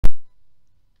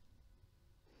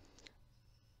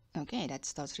Okay, that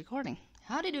starts recording.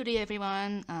 Howdy doody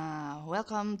everyone.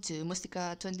 Welcome to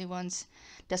Mustika 21's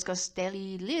Duskers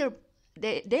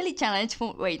daily challenge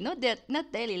for not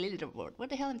daily leaderboard. What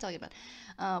the hell I'm talking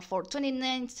about? For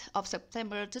 29th of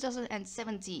September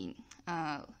 2017.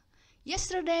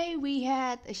 Yesterday we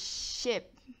had a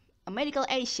medical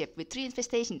aid ship with 3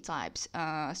 infestation types: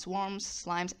 swarms,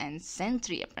 slimes, and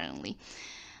sentry. Apparently,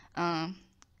 I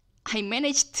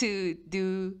managed to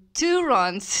do 2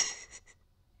 runs.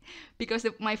 Because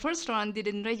my first run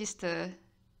didn't register.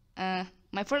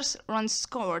 My first run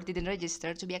score didn't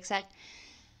register, to be exact.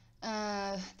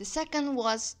 The second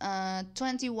was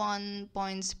 21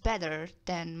 points better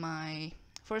than my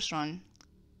first run.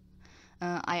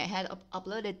 I had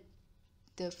uploaded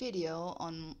the video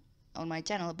on my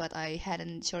channel, but I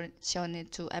hadn't shown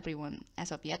it to everyone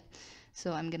as of yet.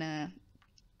 So I'm gonna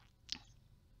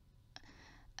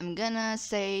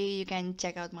say you can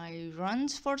check out my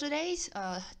runs for today's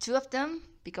 2 of them,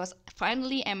 because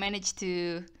finally I managed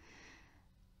to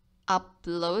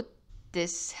upload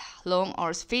this long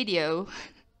hours video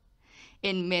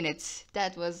in minutes.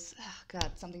 That was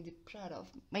God, something to be proud of.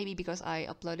 Maybe because I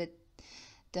uploaded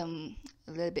them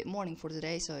a little bit morning for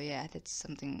today, so yeah, that's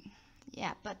something.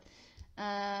 Yeah, but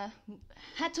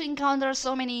had to encounter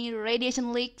so many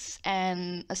radiation leaks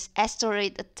and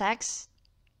asteroid attacks.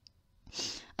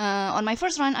 On my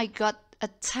first run, I got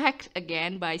attacked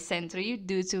again by sentry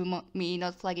due to me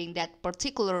not flagging that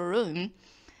particular room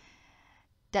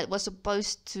that was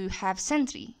supposed to have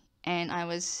sentry, and I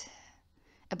was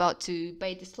about to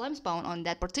bait the slime spawn on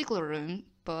that particular room,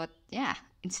 but yeah,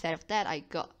 instead of that I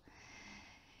got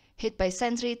hit by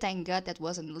sentry. Thank God that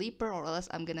wasn't leaper, or else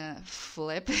I'm gonna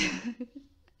flip.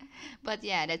 But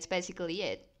yeah, that's basically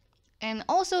it. And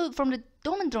also from the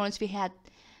dormant drones we had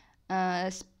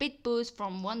speed boost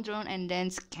from one drone and then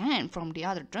scan from the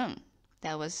other drone.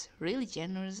 That was really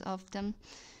generous of them,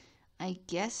 I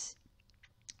guess.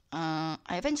 I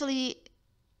eventually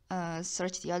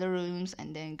searched the other rooms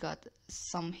and then got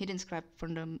some hidden scrap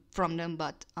from them,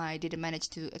 but I didn't manage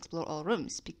to explore all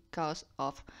rooms because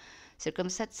of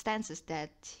circumstances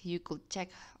that you could check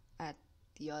at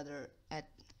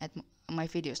my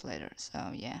videos later.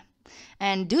 So yeah,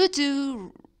 and due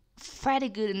to fatty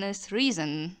goodness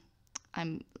reason,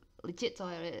 I'm legit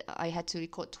tired. I had to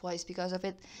record twice because of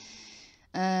it.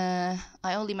 I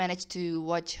only managed to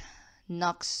watch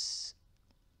Nox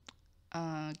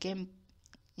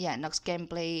Nox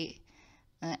gameplay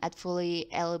at fully.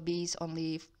 LBs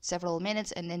only several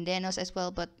minutes, and then Danos as well,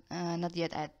 but not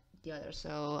yet at the other.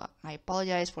 So I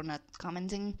apologize for not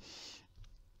commenting,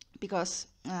 because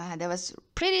that was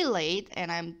pretty late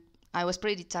and I was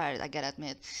pretty tired, I gotta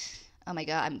admit. Oh my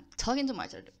god, I'm talking too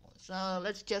much. So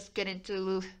let's just get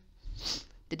into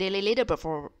the daily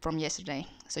leaderboard from yesterday.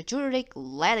 So Jurek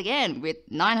led again with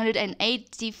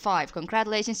 985.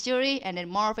 Congratulations, Jury. And then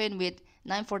Marvin with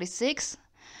 946.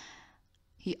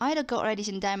 He either got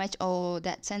radiation damage or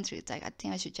that sentry attack. I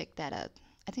think I should check that out.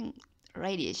 I think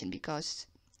radiation, because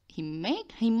he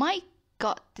might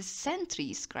got the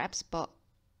sentry scraps, but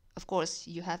of course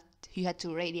you had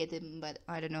to radiate him, but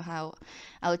I don't know how.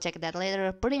 I'll check that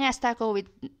later. Putting as taco with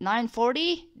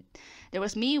 940. There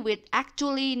was me with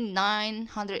actually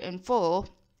 904,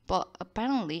 but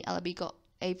apparently LB got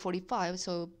 845,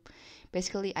 so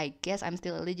basically I guess I'm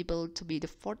still eligible to be the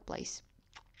 4th place.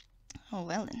 Oh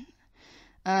well then.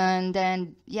 And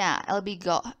then yeah, LB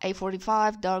got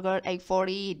 845, Darger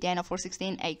 840, Dana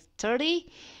 416,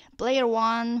 830. Player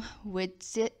 1 with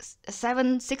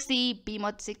 760,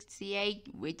 BMod 68,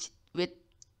 which with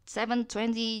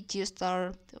 720,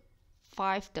 Geostar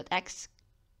 5.exe,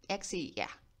 yeah,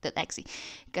 .exe,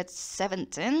 got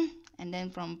 710. And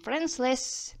then from friends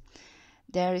list,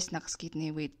 there is Nox Kidney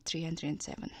with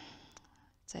 307.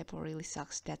 Typo really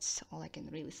sucks, that's all I can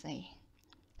really say.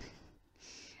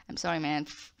 I'm sorry, man,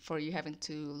 for you having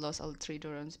to lose all 3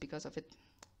 drones because of it.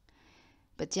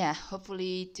 But yeah,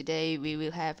 hopefully today we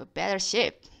will have a better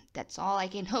ship. That's all I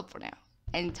can hope for now.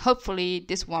 And hopefully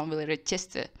this one will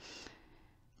register.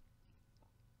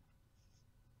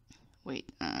 Wait,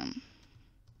 I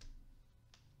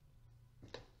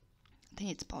think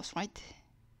it's paused, right?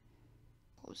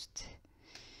 Paused.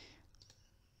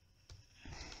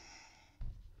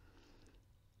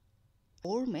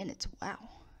 Four minutes, wow.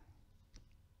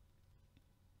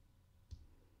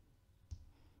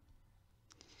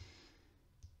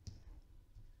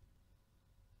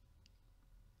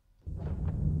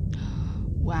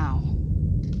 Wow.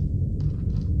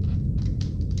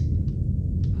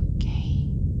 Okay.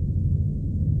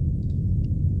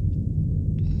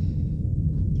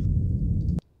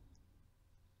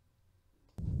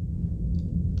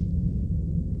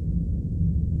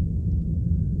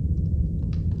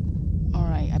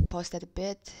 pause that a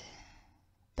bit.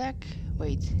 Back.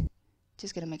 Wait.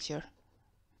 Just gonna make sure.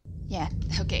 Yeah,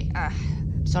 okay.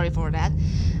 Sorry for that.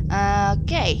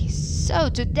 Okay, so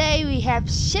today we have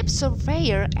Ship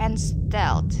Surveyor and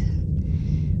Stealth.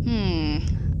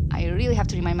 I really have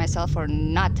to remind myself for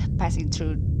not passing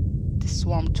through the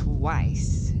swarm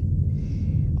twice,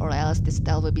 or else the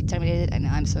stealth will be terminated and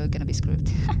I'm so gonna be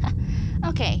screwed.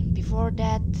 Okay, before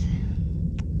that,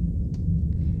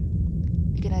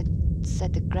 we're gonna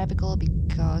set the graphical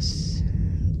because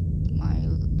my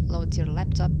low tier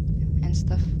laptop and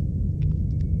stuff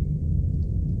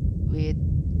with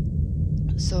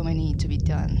so many to be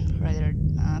done rather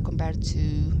compared to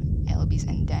LBs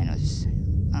and Dinos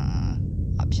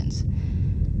options.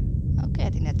 Okay, I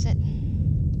think that's it.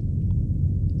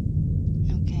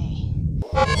 Okay.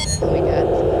 Oh my god.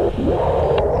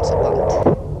 I'm so pumped.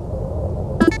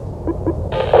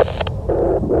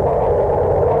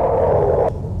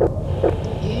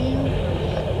 Here we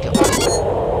go.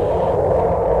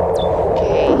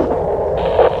 Okay.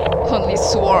 Only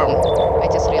swarm. I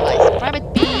just realized.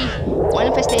 Private B, one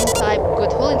infestation type,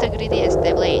 good hull integrity and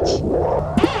stable age.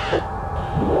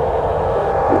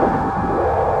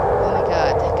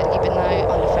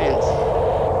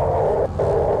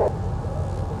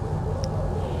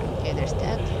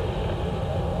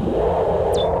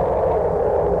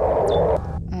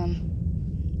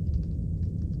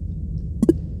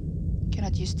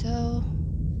 Cannot use tow.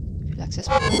 Fuel access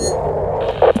point.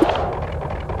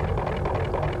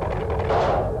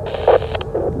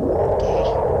 Okay,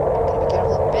 gotta be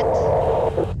careful a bit.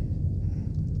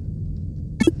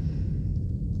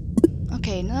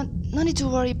 Okay, no need to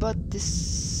worry about this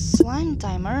slime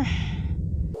timer,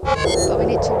 but we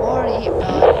need to worry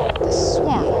about the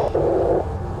swarm.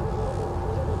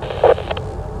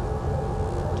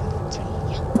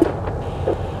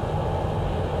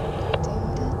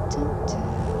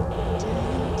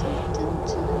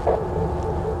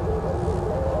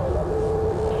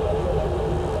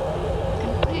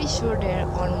 Sure they're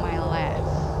on my left.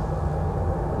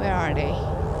 Where are they?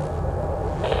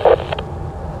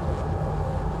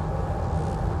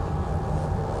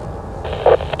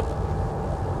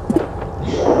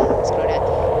 Screw that.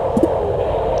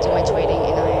 Too much waiting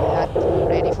and I am not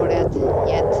ready for that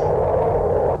yet.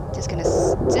 Just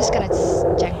gonna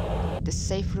check the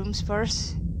safe rooms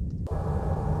first.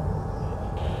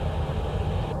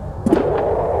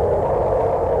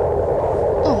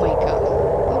 Oh my god.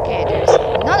 Okay, there's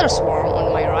another swarm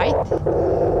on my right.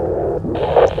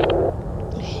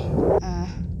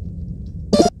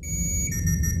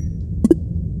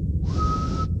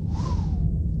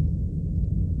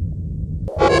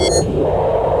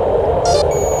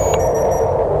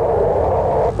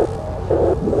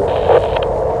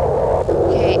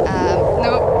 Okay,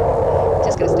 no,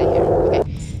 just gonna stay here. Okay,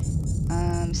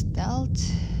 stealth,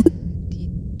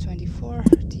 D24,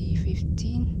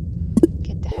 D15.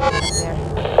 Get the hell out of there.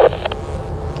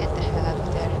 Get the hell out of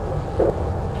there.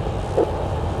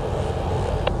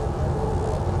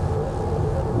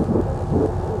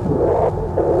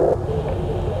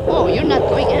 Oh, you're not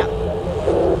going out.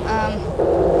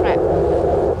 Crap.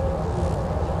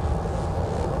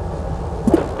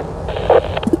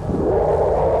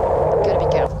 Gotta be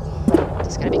careful.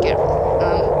 Just gotta be careful.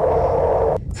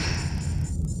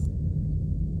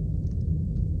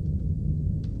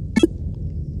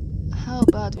 How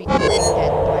about we collect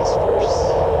that price first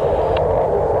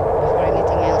before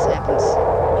anything else happens?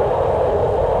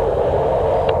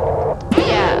 Oh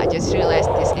yeah, I just realized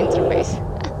this interface.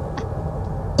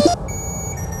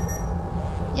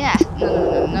 Yeah,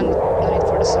 no need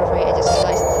for the survey. I just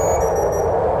realized.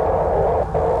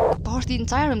 Powers the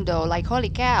entire room though, like holy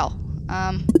cow.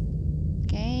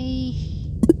 Okay,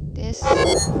 this.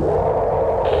 Okay,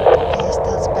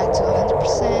 stealth's back to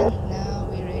 100%. Now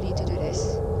we're ready to do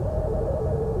this.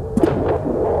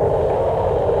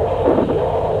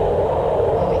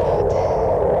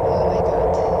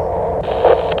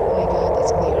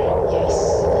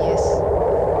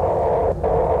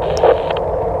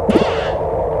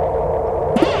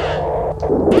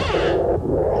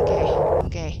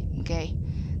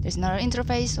 There's another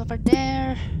interface over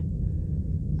there.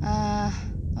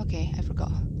 Okay, I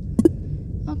forgot.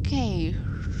 Okay,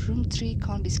 room 3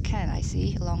 can't be scanned, I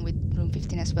see, along with room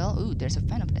 15 as well. Ooh, there's a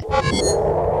fan up there.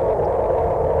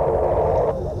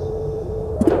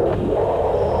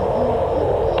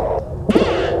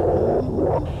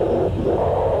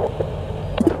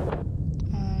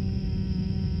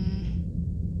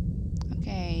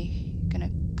 Okay, gonna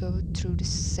go through the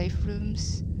safe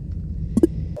rooms.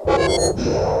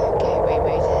 Okay,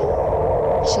 wait.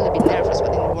 I shouldn't be nervous,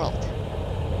 what in the world?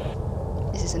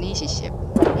 This is an easy ship.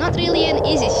 Not really an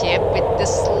easy ship with the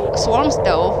swarms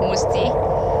though, Musti.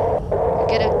 You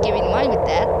gotta keep in mind with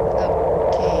that.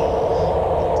 Okay,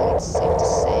 I think it's safe to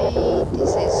say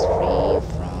this is free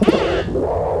from...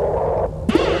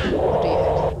 What do you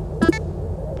have?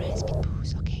 Brand speed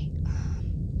boost, okay.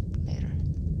 Later.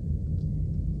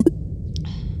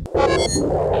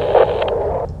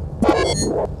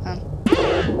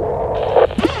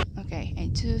 Okay,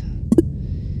 A2,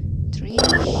 3,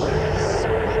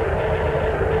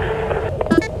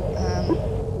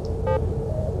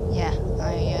 yeah,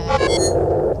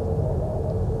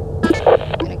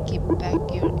 gonna keep back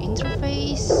your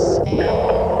interface and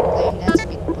claim that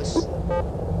speed boost.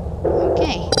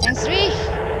 Okay, thanks 3,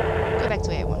 go back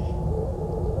to A1.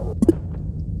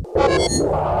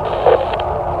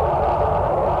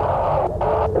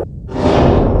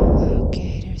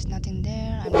 Okay, there's nothing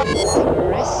there, I'm gonna take a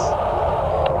rest.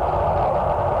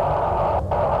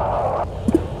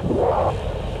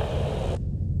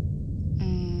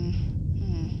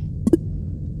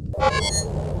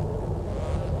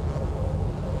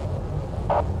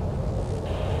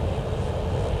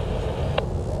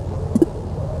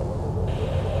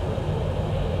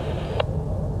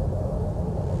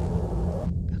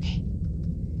 Okay,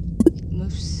 it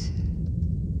moves.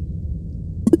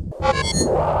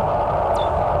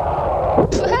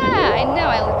 I know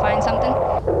I'll find something.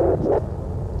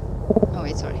 Oh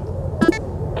wait, sorry.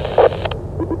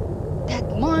 That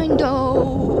mine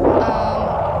though.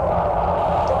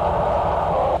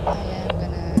 I am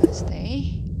gonna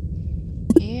stay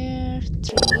here.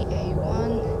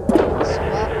 3A1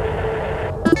 swap.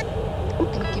 I'm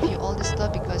gonna give you all this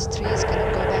stuff because 3 is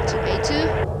gonna go back to A2.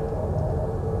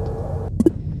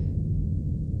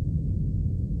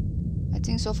 I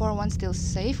think so far one's still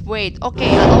safe. Wait,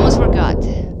 okay, I almost forgot.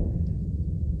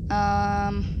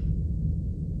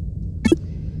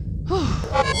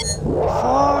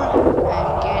 Before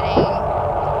I'm getting...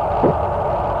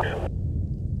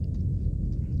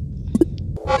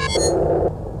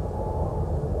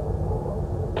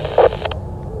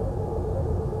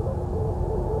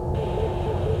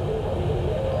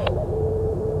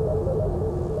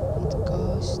 It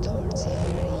goes towards here.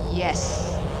 Yes,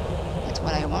 that's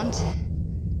what I want. Stay.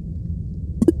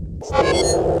 5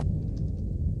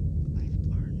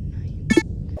 or 9.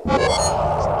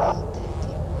 Stealth.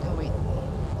 Oh wait.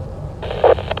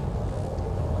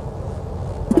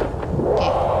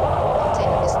 Okay, I'm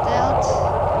taking the stealth.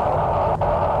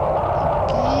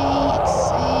 Okay, it's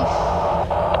safe.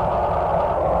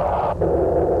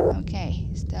 Okay,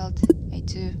 stealth.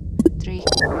 A2, 3.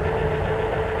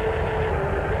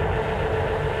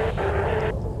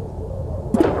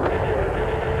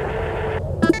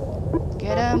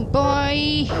 Get him,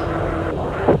 boy!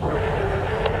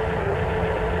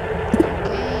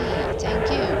 Okay, thank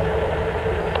you.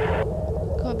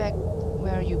 Go back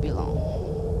where you belong.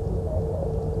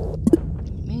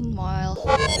 Meanwhile,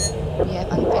 we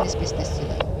have unfinished business to do.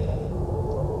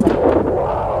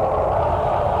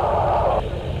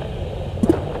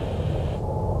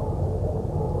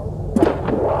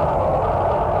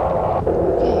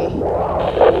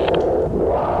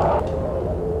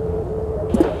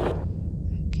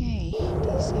 Okay,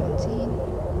 D17.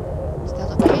 Is that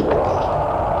okay?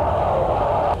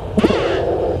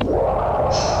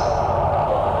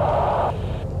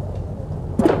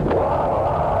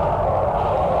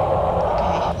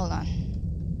 Okay, hold on.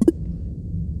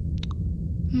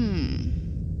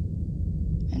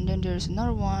 And then there's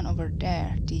another one over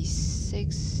there.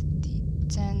 D6,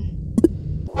 D10.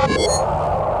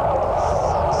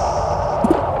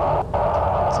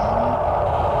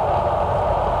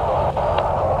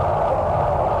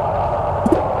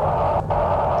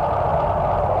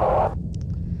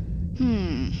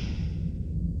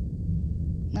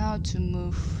 Now to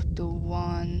move the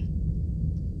one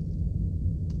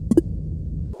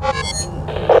in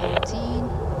 14.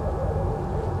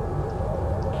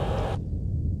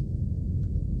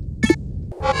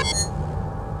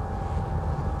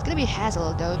 It's gonna be a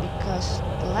hassle though because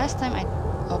the last time I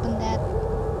opened that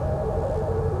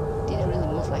didn't really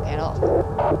move like at all.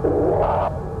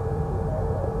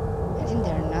 I think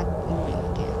they're not moving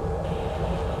again.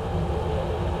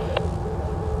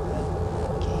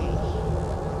 Okay.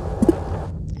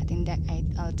 I think that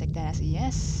I'll take that as a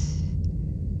yes.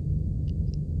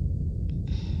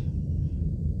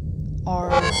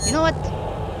 Or you know what?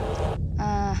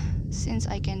 Since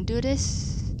I can do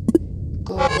this,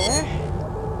 go there.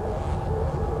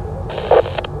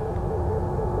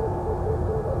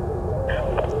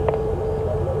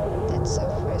 That's a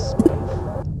first move.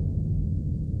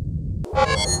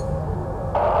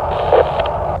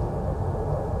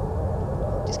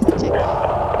 Just gonna check.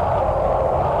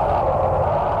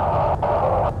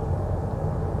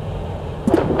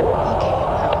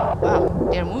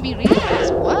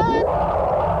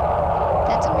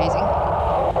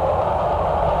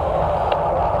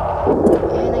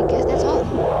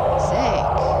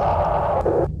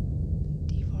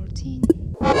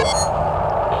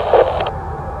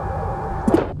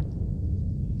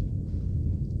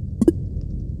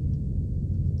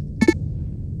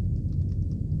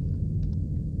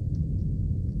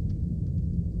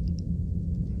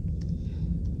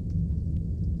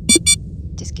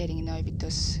 is getting annoyed with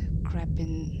those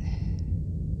crapping.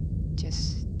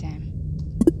 Just damn.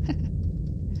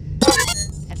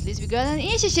 At least we got an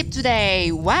easy ship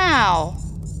today. Wow!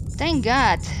 Thank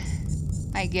God.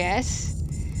 I guess.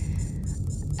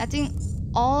 I think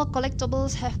all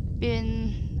collectibles have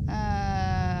been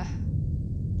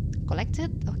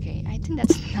collected. Okay, I think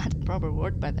that's not a proper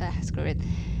word, but screw it.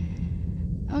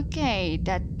 Okay,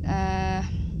 that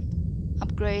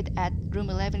upgrade at room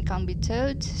 11 can't be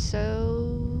towed,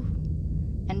 so...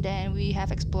 And then we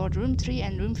have explored room 3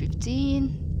 and room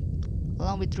 15,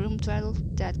 along with room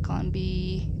 12 that can't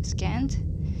be scanned,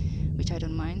 which I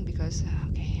don't mind because,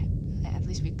 okay, at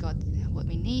least we got what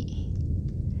we need.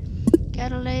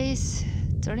 Catalase,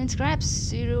 13 scraps,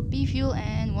 0 P fuel,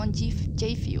 and 1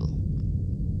 J fuel.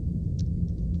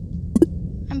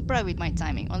 I'm proud with my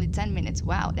timing, only 10 minutes.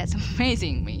 Wow, that's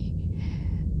amazing me.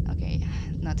 Okay,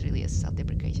 not really a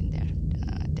self-deprecation there.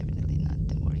 Definitely not,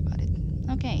 don't worry about it.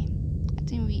 Okay, I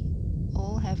think we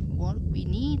all have what we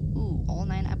need. Ooh, all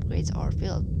 9 upgrades are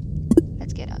filled.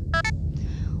 Let's get up.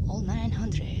 All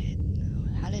 900.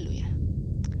 Hallelujah.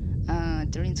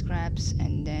 13 scraps,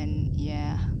 and then,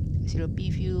 yeah, 0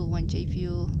 P fuel, 1 J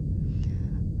fuel.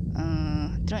 3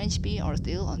 HP are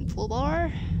still on full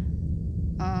bar.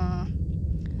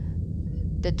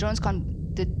 The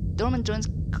dormant drones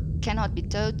cannot be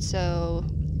towed, so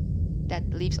that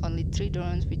leaves only 3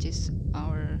 drones, which is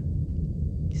our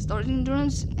starting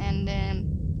drones. And then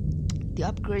the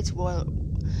upgrades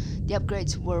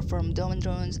were from dormant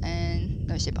drones and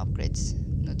no ship upgrades,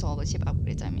 no tall ship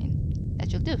upgrades. I mean,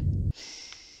 that should do.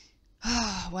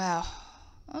 Wow.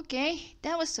 Okay,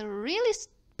 that was a really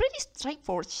pretty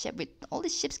straightforward ship with all the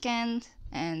ship scanned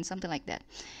and something like that.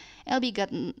 LB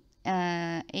got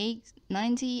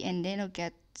 890 and Dano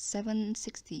got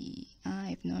 760. I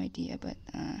have no idea, but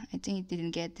I think he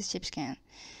didn't get the ship scan.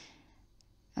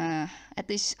 At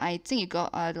least I think you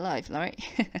got out alive, right?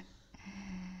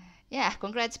 Yeah,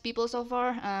 congrats people so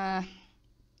far.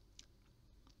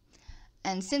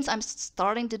 And since I'm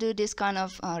starting to do this kind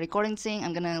of recording thing,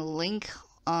 I'm gonna link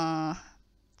the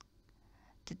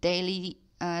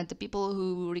people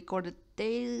who recorded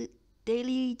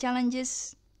daily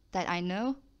challenges that I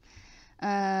know.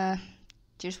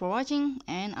 Cheers for watching,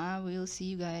 and I will see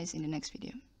you guys in the next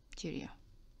video. Cheerio.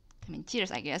 I mean,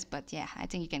 cheers, I guess, but yeah, I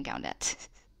think you can count that.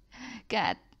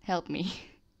 God help me.